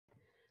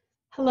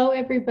Hello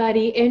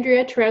everybody,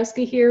 Andrea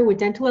Twarowski here with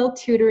Dentalelle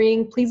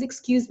Tutoring. Please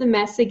excuse the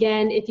mess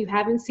again if you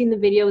haven't seen the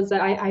videos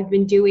that I've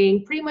been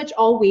doing pretty much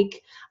all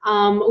week.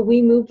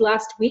 We moved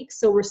last week,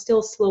 so we're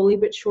still slowly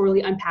but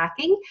surely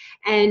unpacking.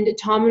 And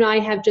Tom and I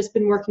have just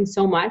been working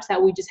so much that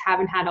we just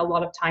haven't had a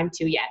lot of time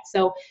to yet.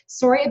 So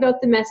sorry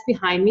about the mess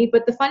behind me,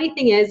 but the funny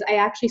thing is I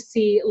actually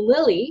see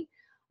Lily,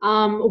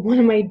 one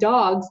of my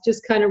dogs,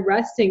 just kind of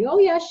resting. Oh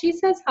yeah, she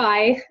says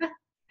hi.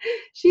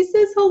 She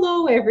says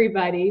hello,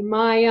 everybody.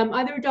 My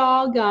other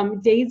dog,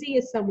 Daisy,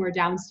 is somewhere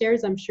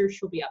downstairs. I'm sure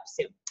she'll be up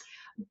soon.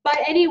 But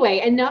anyway,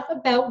 enough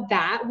about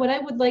that. What I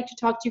would like to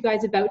talk to you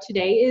guys about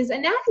today is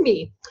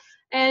anatomy.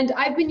 And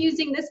I've been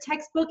using this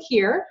textbook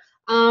here.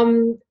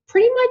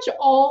 Pretty much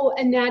all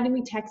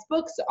anatomy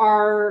textbooks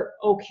are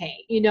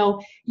okay. You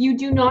know, you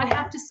do not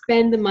have to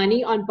spend the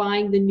money on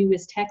buying the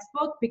newest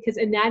textbook because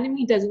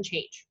anatomy doesn't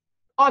change.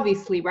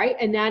 Obviously, right?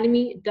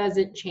 Anatomy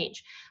doesn't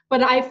change.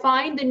 But I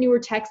find the newer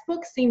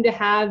textbooks seem to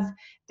have,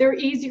 they're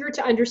easier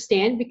to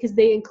understand because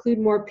they include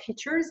more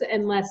pictures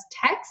and less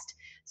text.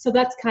 So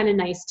that's kind of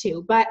nice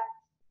too. But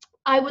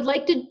I would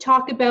like to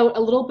talk about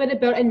a little bit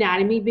about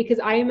anatomy because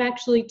I am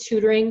actually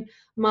tutoring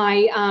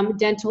my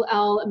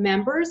Dentalelle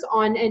members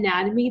on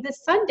anatomy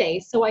this Sunday.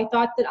 So I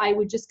thought that I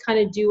would just kind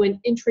of do an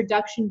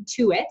introduction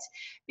to it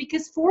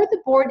because for the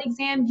board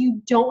exam,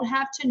 you don't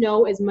have to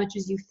know as much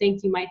as you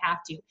think you might have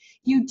to.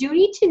 You do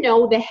need to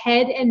know the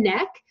head and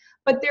neck,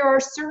 but there are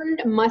certain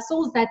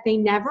muscles that they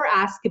never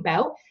ask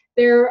about.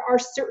 There are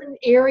certain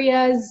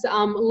areas,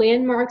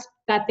 landmarks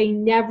that they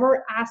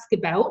never ask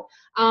about.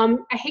 I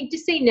hate to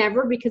say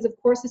never because, of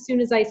course, as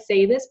soon as I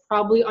say this,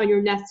 probably on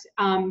your next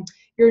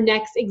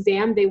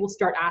exam, they will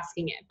start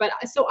asking it. But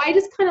so I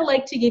just kind of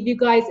like to give you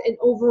guys an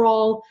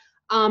overall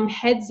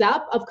heads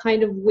up of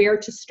kind of where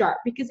to start.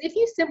 Because if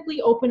you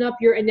simply open up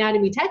your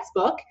anatomy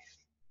textbook,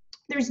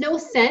 there's no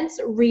sense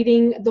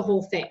reading the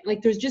whole thing.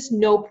 Like there's just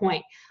no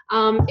point.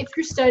 If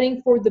you're studying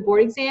for the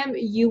board exam,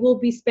 you will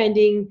be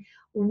spending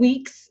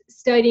weeks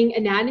studying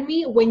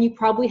anatomy when you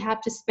probably have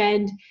to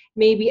spend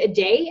maybe a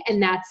day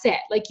and that's it.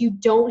 Like you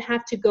don't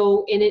have to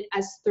go in it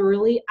as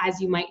thoroughly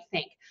as you might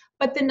think.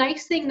 But the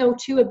nice thing though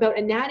too about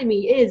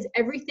anatomy is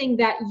everything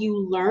that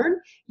you learn,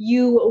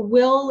 you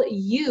will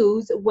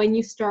use when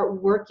you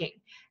start working.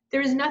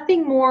 There's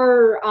nothing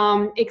more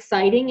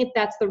exciting, if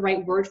that's the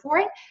right word for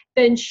it,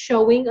 than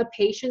showing a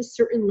patient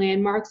certain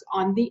landmarks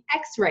on the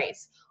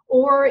x-rays.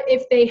 Or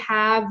if they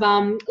have,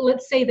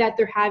 let's say that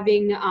they're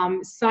having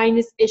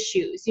sinus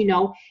issues, you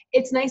know,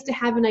 it's nice to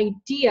have an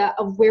idea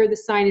of where the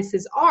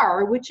sinuses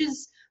are, which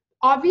is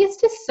obvious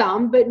to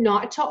some, but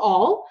not to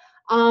all.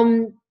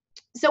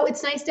 So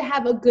it's nice to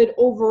have a good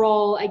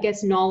overall, I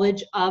guess,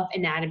 knowledge of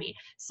anatomy.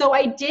 So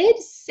I did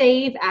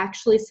save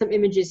actually some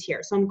images here.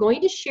 So I'm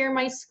going to share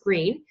my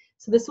screen.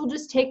 So this will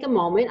just take a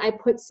moment. I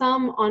put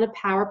some on a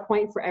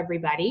PowerPoint for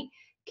everybody.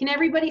 Can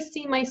everybody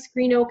see my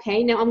screen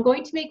okay? Now I'm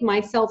going to make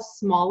myself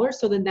smaller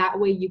so that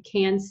way you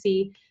can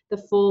see the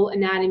full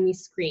anatomy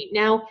screen.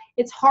 Now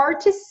it's hard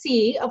to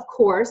see, of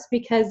course,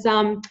 because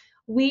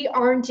we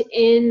aren't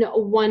in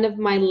one of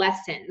my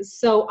lessons.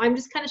 So I'm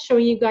just kind of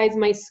showing you guys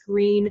my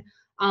screen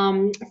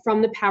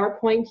from the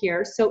PowerPoint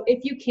here. So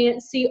if you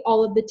can't see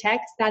all of the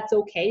text, that's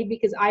okay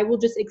because I will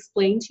just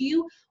explain to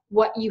you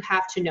what you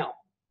have to know.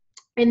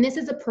 And this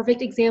is a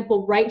perfect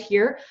example right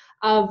here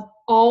of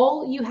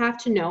all you have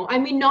to know. I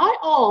mean, not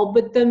all,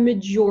 but the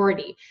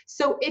majority.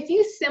 So if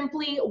you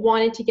simply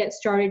wanted to get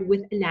started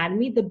with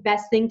anatomy, the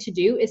best thing to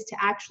do is to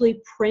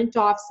actually print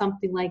off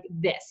something like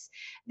this.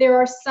 There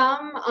are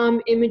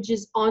some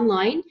images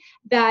online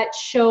that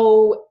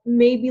show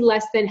maybe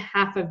less than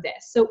half of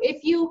this. So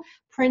if you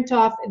print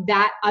off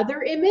that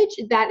other image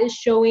that is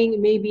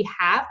showing maybe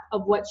half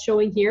of what's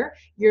showing here,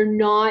 you're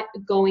not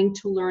going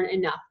to learn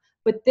enough.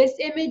 But this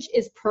image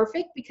is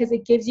perfect because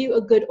it gives you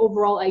a good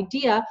overall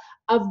idea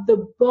of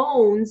the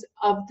bones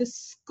of the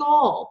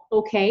skull,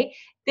 okay?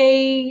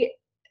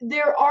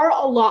 There are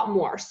a lot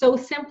more. So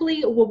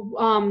simply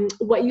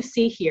what you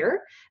see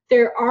here,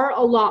 there are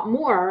a lot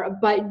more,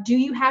 but do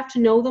you have to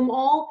know them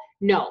all?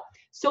 No.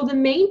 So the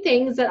main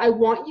things that I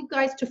want you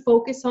guys to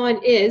focus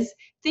on is,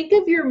 think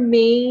of your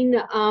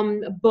main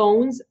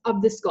bones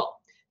of the skull.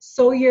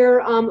 So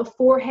your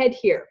forehead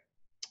here.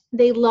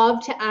 They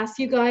love to ask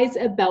you guys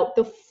about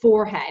the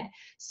forehead.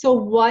 So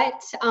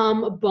what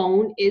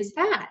bone is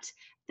that?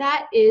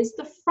 That is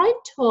the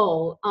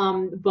frontal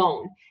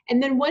bone.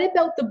 And then what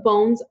about the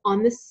bones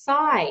on the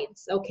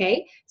sides,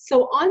 okay?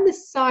 So on the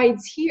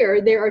sides here,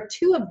 there are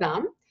two of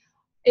them,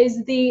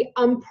 is the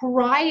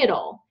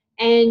parietal.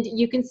 And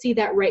you can see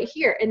that right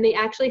here. And they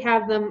actually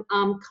have them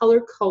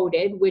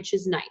color-coded, which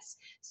is nice.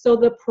 So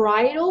the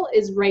parietal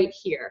is right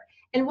here.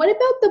 And what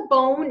about the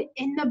bone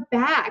in the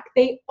back?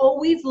 They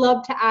always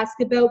love to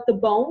ask about the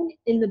bone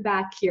in the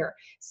back here.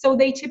 So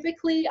they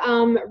typically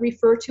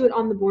refer to it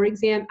on the board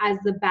exam as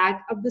the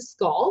back of the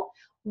skull.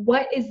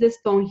 What is this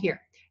bone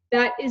here?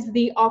 That is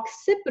the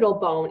occipital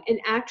bone. And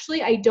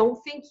actually, I don't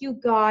think you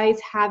guys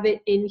have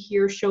it in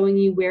here showing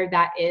you where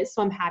that is.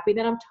 So I'm happy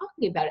that I'm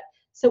talking about it.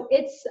 So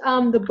it's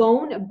the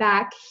bone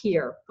back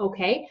here,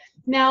 okay?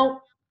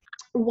 Now,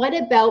 what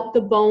about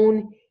the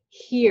bone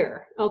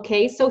here?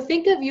 Okay, so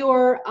think of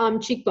your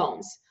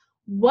cheekbones.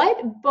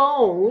 What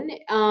bone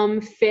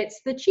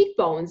fits the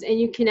cheekbones? And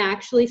you can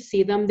actually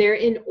see them. They're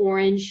in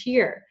orange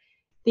here.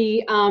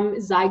 The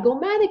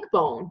zygomatic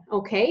bone.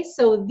 Okay,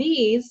 so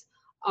these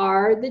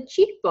are the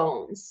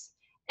cheekbones.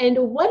 And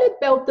what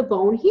about the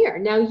bone here?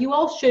 Now, you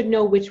all should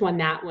know which one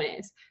that one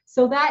is.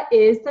 So that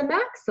is the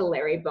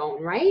maxillary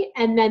bone, right?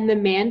 And then the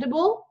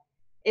mandible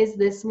is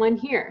this one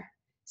here.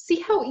 See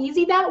how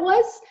easy that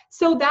was?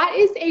 So that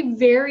is a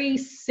very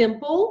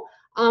simple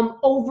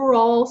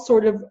overall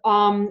sort of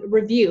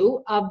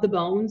review of the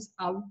bones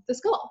of the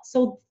skull.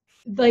 So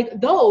like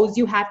those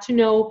you have to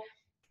know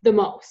the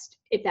most,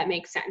 if that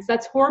makes sense.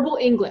 That's horrible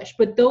English,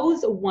 but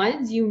those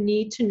ones you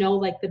need to know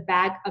like the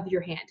back of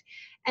your hand.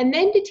 And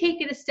then to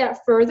take it a step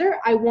further,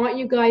 I want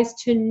you guys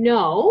to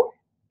know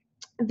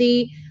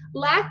the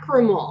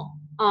lacrimal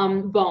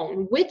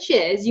bone, which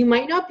is, you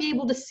might not be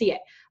able to see it,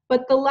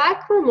 but the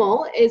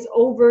lacrimal is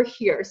over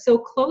here, so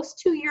close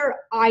to your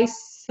eye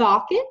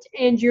socket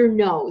and your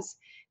nose.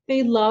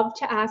 They love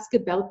to ask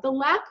about the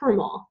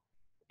lacrimal.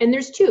 And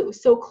there's two,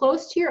 so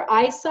close to your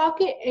eye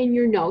socket and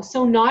your nose.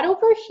 So not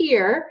over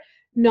here,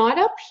 not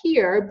up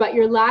here, but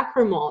your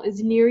lacrimal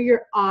is near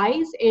your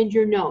eyes and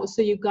your nose.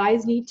 So you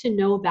guys need to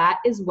know that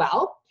as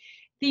well.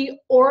 The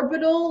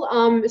orbital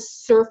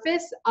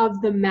surface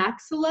of the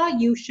maxilla,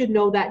 you should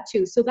know that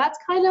too. So that's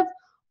kind of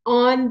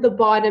on the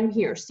bottom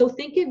here. So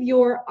think of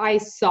your eye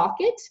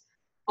socket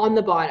on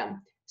the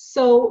bottom.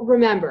 So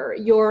remember,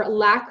 your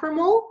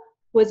lacrimal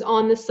was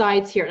on the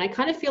sides here. And I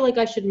kind of feel like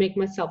I should make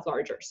myself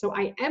larger. So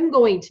I am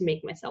going to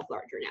make myself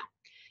larger now.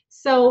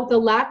 So the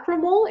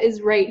lacrimal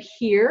is right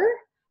here.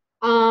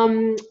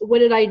 What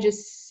did I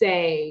just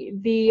say?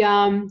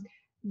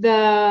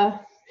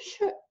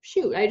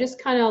 Shoot, I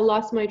just kind of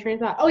lost my train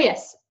of thought. Oh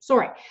yes,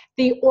 sorry.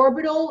 The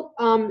orbital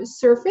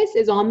surface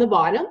is on the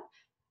bottom.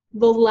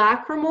 The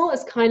lacrimal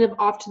is kind of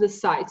off to the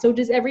side. So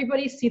does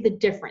everybody see the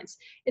difference?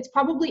 It's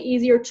probably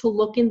easier to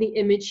look in the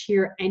image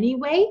here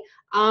anyway.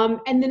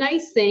 And the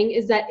nice thing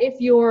is that if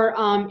you're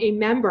a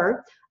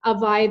member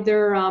of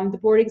either the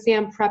Board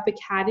Exam Prep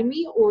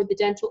Academy or the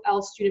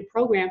Dentalelle Student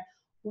Program,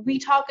 we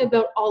talk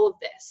about all of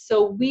this.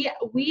 So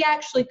we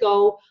actually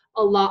go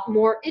a lot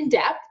more in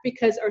depth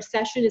because our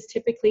session is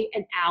typically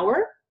an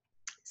hour,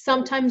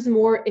 sometimes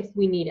more if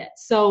we need it.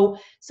 So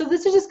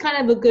this is just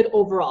kind of a good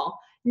overall.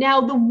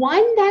 Now, the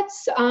one that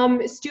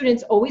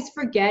students always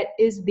forget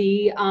is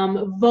the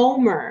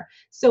vomer.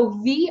 So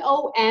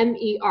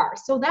V-O-M-E-R.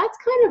 So that's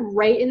kind of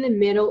right in the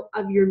middle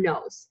of your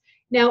nose.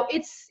 Now,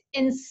 it's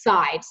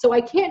inside. So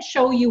I can't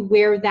show you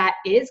where that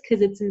is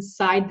because it's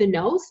inside the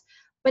nose.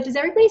 But does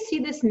everybody see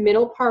this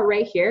middle part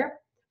right here?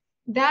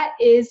 That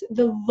is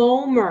the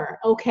vomer,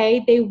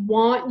 okay? They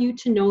want you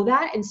to know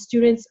that, and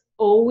students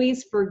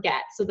always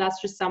forget. So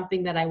that's just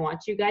something that I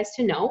want you guys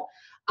to know.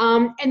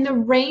 And the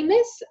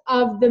ramus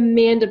of the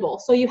mandible.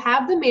 So you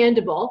have the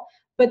mandible,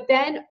 but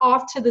then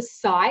off to the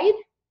side.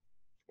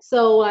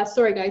 So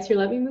sorry guys, here,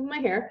 let me move my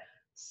hair.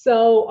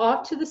 So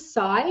off to the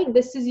side,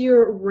 this is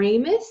your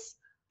ramus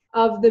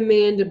of the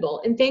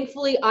mandible. And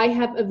thankfully I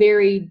have a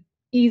very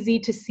easy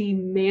to see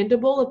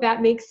mandible, if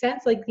that makes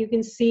sense. Like you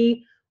can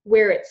see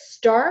where it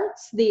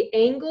starts, the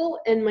angle,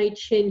 and my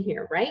chin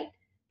here, right?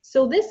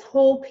 So this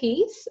whole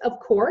piece, of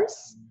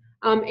course,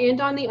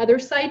 and on the other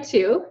side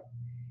too,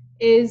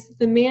 is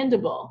the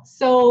mandible.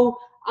 So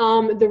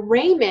the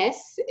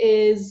ramus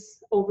is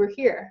over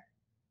here.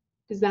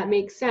 Does that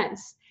make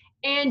sense?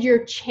 And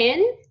your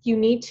chin, you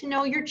need to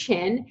know your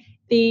chin,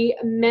 the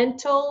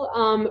mental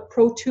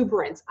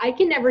protuberance. I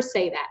can never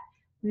say that.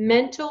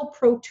 Mental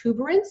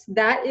protuberance,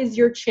 that is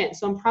your chin.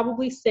 So I'm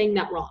probably saying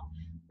that wrong,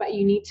 but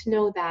you need to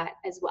know that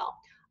as well.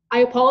 I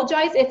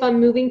apologize if I'm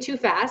moving too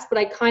fast, but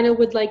I kind of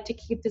would like to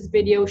keep this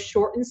video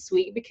short and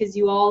sweet because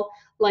you all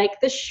like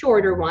the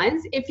shorter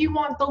ones. If you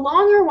want the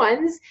longer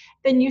ones,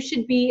 then you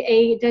should be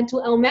a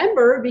Dentalelle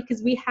member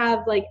because we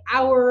have like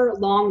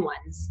hour-long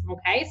ones,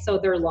 okay? So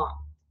they're long.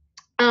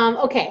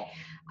 Okay,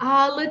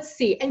 let's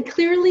see. And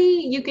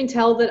clearly you can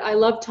tell that I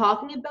love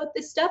talking about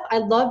this stuff. I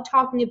love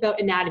talking about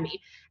anatomy.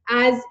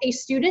 As a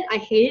student, I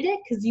hated it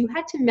because you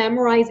had to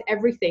memorize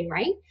everything,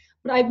 right?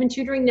 But I've been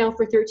tutoring now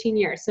for 13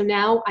 years, so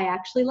now I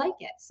actually like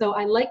it. So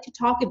I like to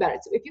talk about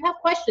it. So if you have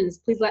questions,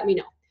 please let me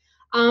know.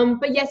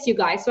 But yes, you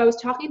guys, so I was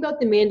talking about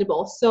the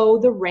mandible, so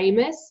the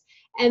ramus,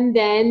 and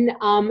then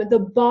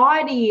the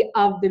body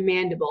of the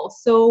mandible.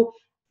 So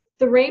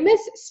the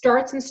ramus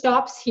starts and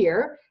stops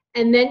here,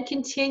 and then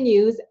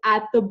continues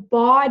at the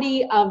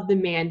body of the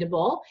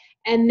mandible,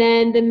 and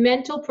then the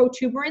mental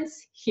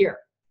protuberance here,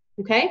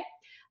 okay?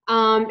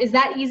 Is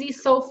that easy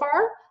so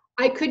far?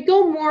 I could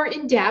go more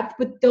in depth,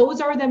 but those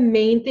are the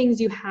main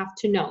things you have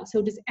to know.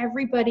 So does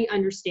everybody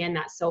understand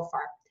that so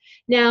far?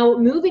 Now,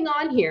 moving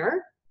on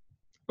here,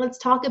 let's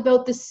talk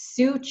about the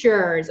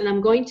sutures. And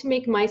I'm going to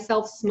make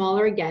myself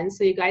smaller again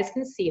so you guys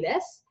can see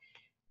this.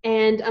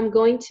 And I'm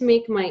going to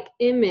make my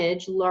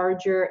image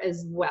larger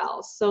as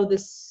well. So the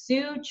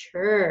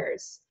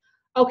sutures.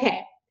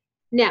 Okay.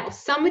 Now,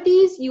 some of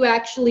these you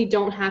actually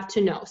don't have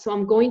to know. So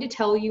I'm going to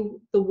tell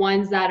you the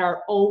ones that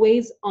are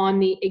always on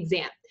the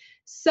exam.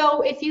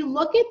 So if you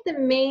look at the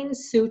main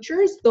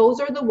sutures, those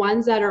are the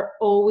ones that are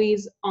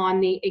always on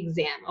the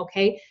exam,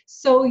 okay?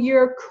 So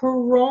your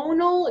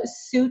coronal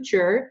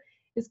suture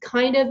is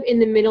kind of in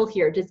the middle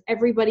here. Does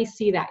everybody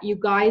see that? You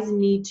guys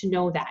need to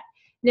know that.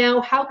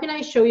 Now, how can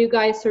I show you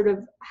guys sort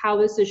of how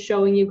this is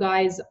showing you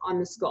guys on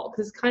the skull?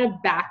 Because it's kind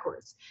of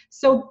backwards.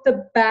 So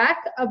the back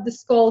of the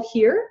skull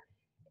here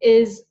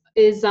is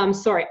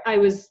sorry,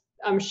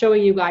 I'm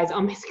showing you guys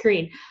on my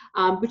screen,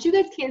 but you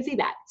guys can't see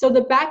that. So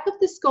the back of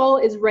the skull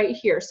is right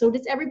here. So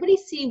does everybody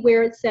see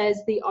where it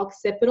says the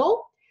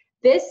occipital?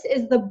 This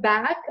is the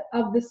back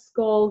of the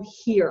skull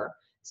here.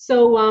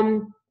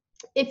 So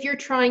if you're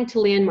trying to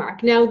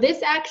landmark. Now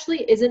this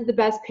actually isn't the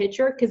best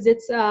picture because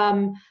it's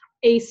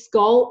a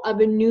skull of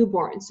a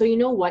newborn. So you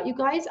know what, you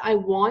guys, I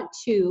want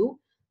to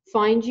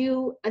find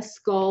you a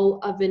skull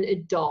of an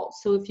adult.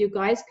 So if you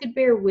guys could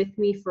bear with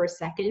me for a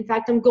second. In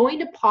fact, I'm going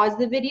to pause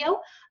the video.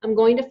 I'm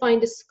going to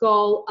find a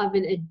skull of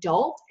an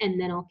adult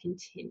and then I'll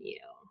continue.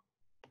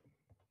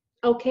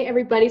 Okay,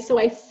 everybody, so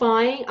I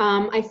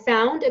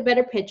found a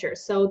better picture.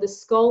 So the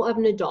skull of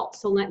an adult.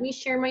 So let me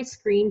share my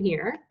screen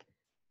here.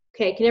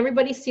 Okay, can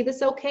everybody see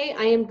this okay?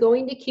 I am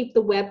going to keep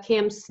the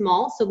webcam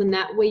small so then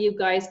that way you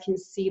guys can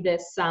see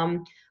this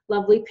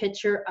lovely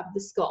picture of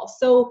the skull.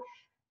 So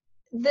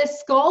the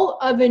skull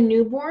of a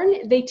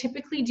newborn, they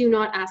typically do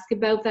not ask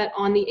about that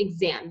on the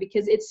exam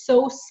because it's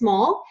so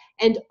small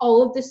and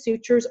all of the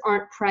sutures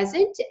aren't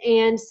present,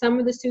 and some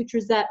of the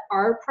sutures that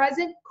are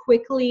present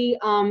quickly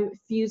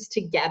fuse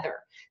together.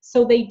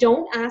 So they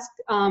don't ask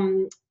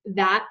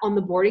that on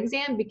the board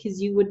exam because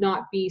you would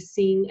not be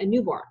seeing a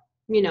newborn,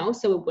 you know,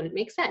 so it wouldn't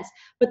make sense.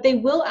 But they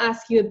will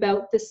ask you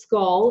about the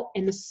skull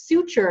and the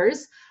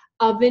sutures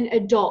of an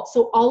adult.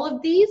 So all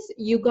of these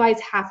you guys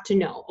have to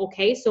know,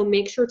 okay? So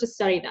make sure to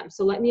study them.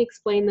 So let me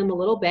explain them a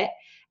little bit.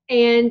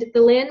 And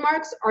the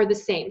landmarks are the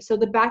same. So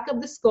the back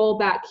of the skull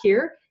back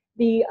here,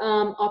 the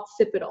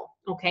occipital,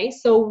 okay?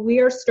 So we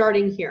are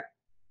starting here.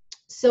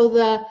 So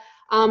the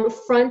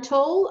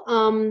frontal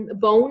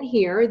bone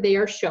here, they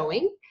are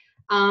showing,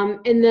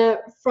 and the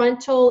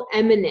frontal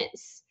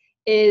eminence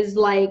is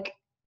like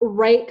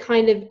right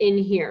kind of in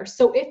here.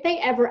 So if they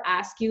ever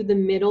ask you the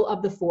middle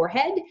of the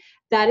forehead,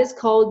 that is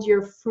called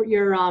your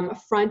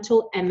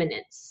frontal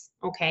eminence,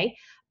 okay?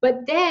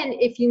 But then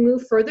if you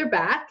move further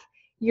back,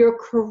 your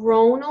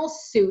coronal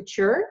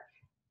suture,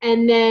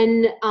 and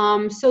then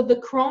so the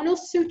coronal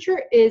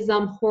suture is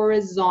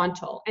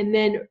horizontal, and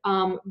then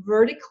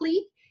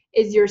vertically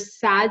is your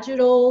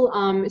sagittal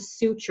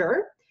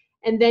suture,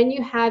 and then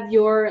you have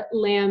your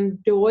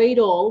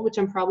lambdoidal, which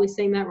I'm probably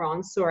saying that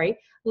wrong, sorry,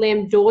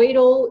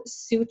 lambdoidal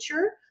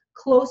suture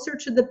closer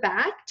to the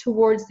back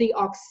towards the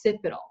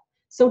occipital.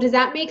 So does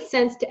that make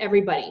sense to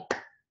everybody?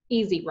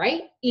 Easy,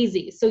 right?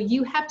 Easy. So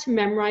you have to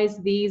memorize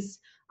these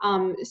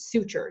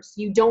sutures.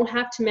 You don't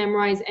have to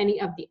memorize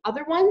any of the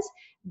other ones.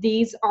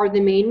 These are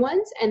the main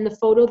ones. And the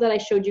photo that I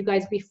showed you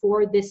guys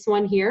before, this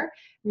one here,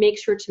 make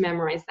sure to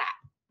memorize that.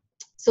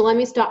 So let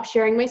me stop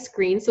sharing my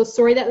screen. So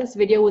sorry that this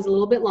video was a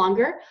little bit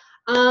longer.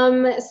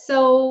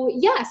 So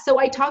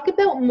I talk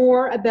about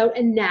more about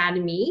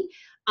anatomy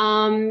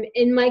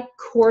in my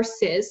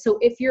courses. So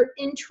if you're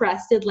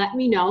interested, let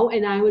me know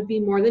and I would be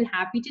more than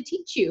happy to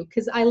teach you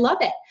because I love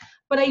it.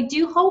 But I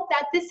do hope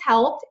that this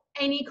helped.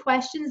 Any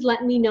questions,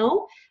 let me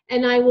know,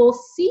 and I will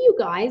see you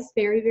guys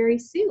very, very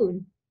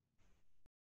soon.